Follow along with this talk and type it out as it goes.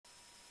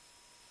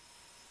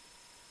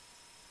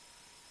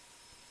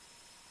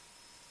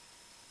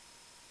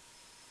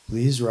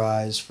Please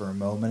rise for a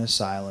moment of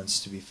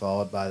silence to be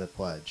followed by the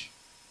pledge.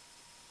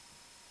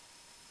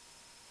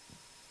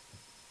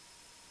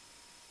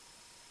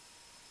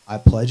 I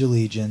pledge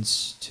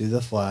allegiance to the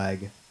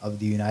flag of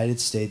the United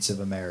States of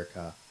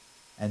America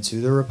and to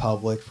the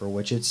republic for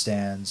which it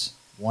stands,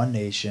 one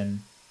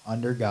nation,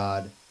 under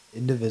God,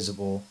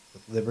 indivisible,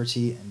 with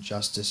liberty and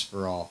justice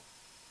for all.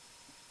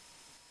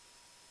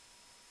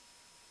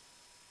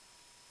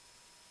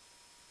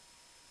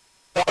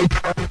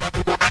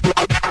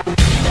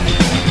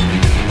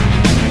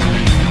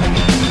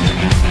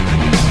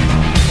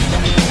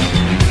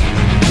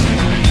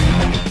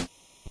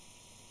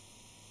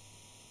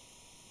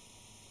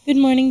 Good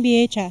morning,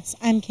 BHS.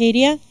 I'm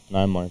Katia. And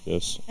I'm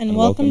Marcus. And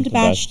welcome to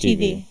Bash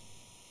TV.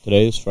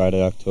 Today is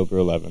Friday, October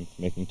 11th,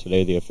 making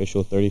today the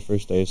official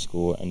 31st day of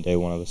school and day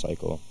 1 of the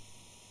cycle.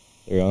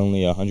 There are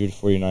only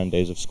 149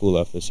 days of school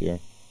left this year.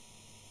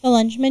 The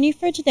lunch menu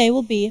for today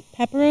will be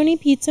pepperoni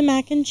pizza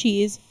mac and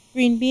cheese,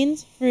 green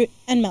beans, fruit,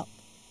 and milk.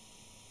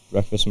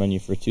 Breakfast menu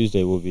for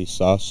Tuesday will be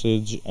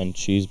sausage and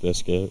cheese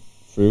biscuit,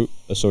 fruit,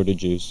 assorted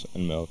juice,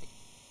 and milk.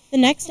 The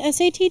next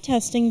SAT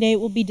testing date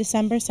will be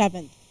December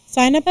 7th.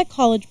 Sign up at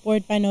College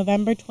Board by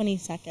November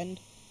 22nd.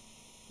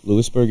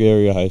 Lewisburg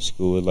Area High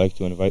School would like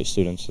to invite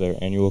students to their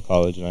annual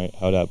college night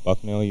held at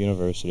Bucknell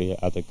University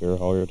at the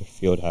Gerhard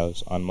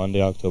Fieldhouse on Monday,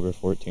 October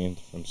 14th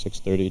from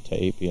 6:30 to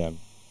 8 p.m.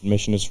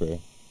 Admission is free.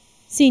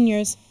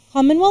 Seniors,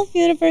 Commonwealth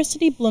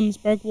University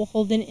Bloomsburg will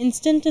hold an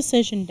instant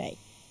decision day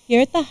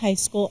here at the high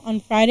school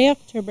on Friday,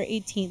 October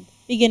 18th,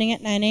 beginning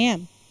at 9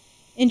 a.m.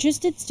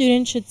 Interested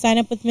students should sign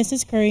up with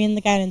Mrs. Curry in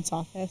the guidance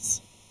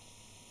office.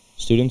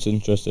 Students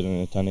interested in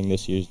attending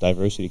this year's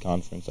diversity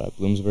conference at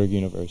Bloomsburg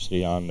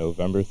University on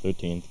November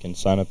 13th can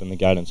sign up in the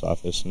guidance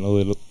office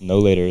no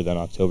later than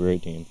October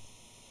 18th.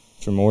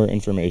 For more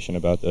information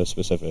about the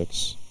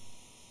specifics.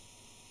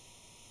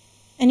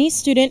 Any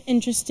student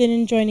interested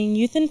in joining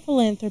Youth in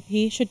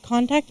Philanthropy should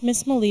contact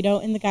Ms. Melito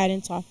in the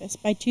guidance office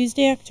by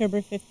Tuesday,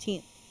 October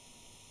 15th.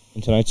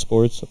 In tonight's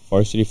sports,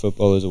 varsity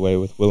football is away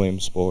with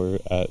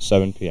Williamsport at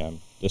 7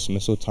 p.m.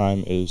 Dismissal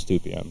time is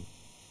 2 p.m.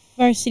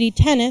 Varsity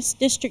tennis,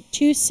 District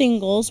 2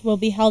 singles, will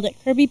be held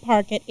at Kirby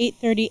Park at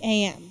 8:30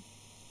 a.m.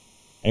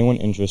 Anyone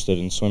interested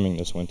in swimming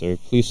this winter,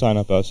 please sign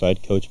up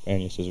outside Coach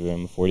Banias'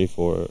 room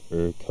 44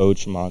 or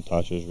Coach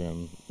Montosh's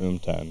room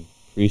 10.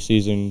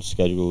 Preseason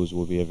schedules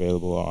will be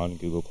available on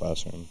Google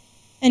Classroom.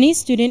 Any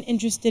student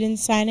interested in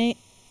signing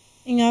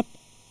up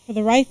for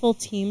the rifle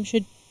team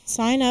should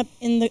sign up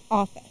in the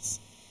office.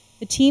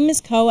 The team is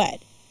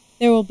co-ed.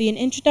 There will be an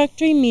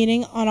introductory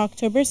meeting on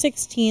October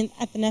 16th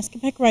at the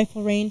Nescopec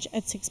Rifle Range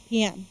at 6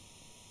 p.m.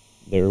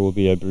 There will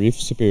be a brief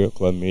Spirit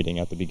Club meeting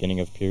at the beginning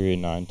of Period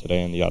 9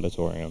 today in the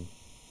auditorium.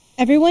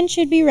 Everyone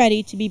should be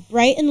ready to be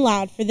bright and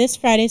loud for this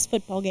Friday's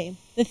football game.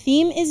 The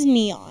theme is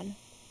neon.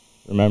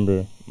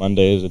 Remember,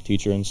 Monday is a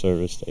teacher and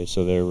service day,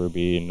 so there will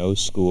be no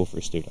school for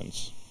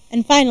students.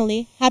 And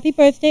finally, happy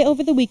birthday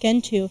over the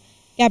weekend to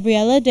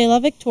Gabriela de la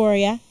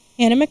Victoria,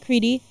 Hannah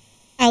McCready,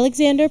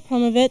 Alexander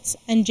Promovitz,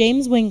 and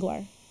James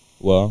Wingler.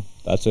 Well,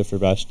 that's it for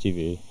Bash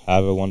TV.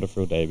 Have a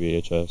wonderful day,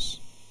 BHS.